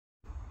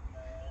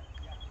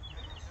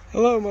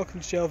Hello and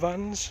welcome to JL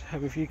Vans,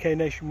 with UK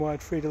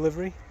nationwide free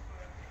delivery.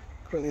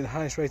 Currently the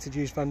highest rated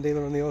used van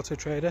dealer on the Auto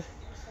Trader.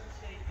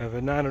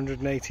 Over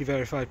 980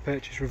 verified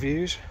purchase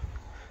reviews.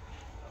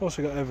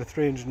 Also got over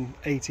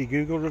 380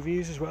 Google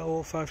reviews as well,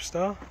 all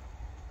 5-star.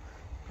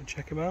 Go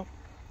check them out.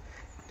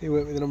 Do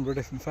work with a number of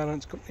different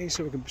finance companies,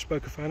 so we can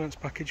bespoke a finance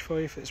package for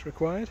you if it's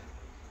required.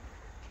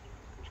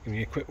 Just giving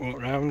you a quick walk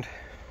around.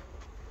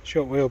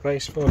 Short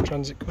wheelbase, Ford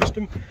Transit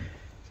Custom.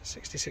 It's a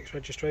 66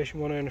 registration,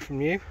 one owner from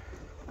new.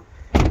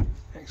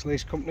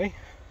 Ex-lease company.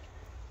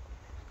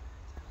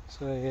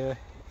 It's a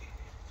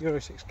Euro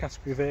 6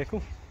 category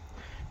vehicle.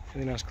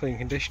 Really nice clean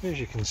condition, as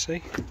you can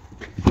see.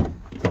 It's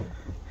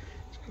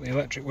got the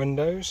electric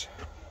windows,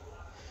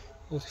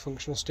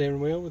 multifunctional steering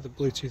wheel with the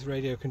Bluetooth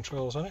radio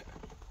controls on it.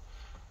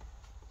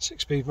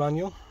 6-speed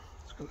manual.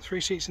 It's got the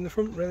 3 seats in the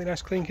front, really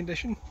nice clean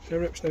condition. No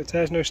rips, no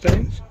tears, no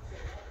stains.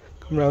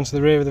 Come round to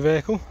the rear of the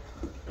vehicle.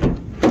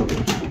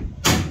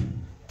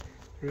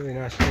 Really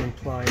nice clean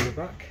ply in the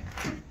back.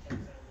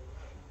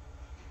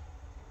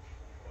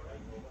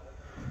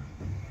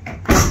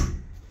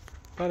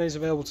 Van is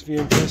available to view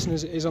in person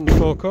as it is on the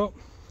forecourt.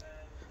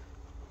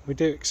 We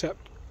do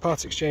accept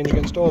part exchange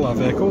against all our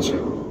vehicles.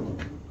 So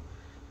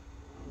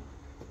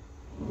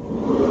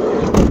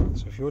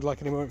if you would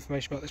like any more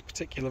information about this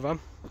particular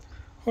van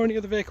or any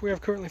other vehicle we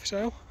have currently for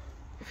sale,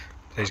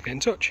 please get in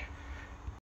touch.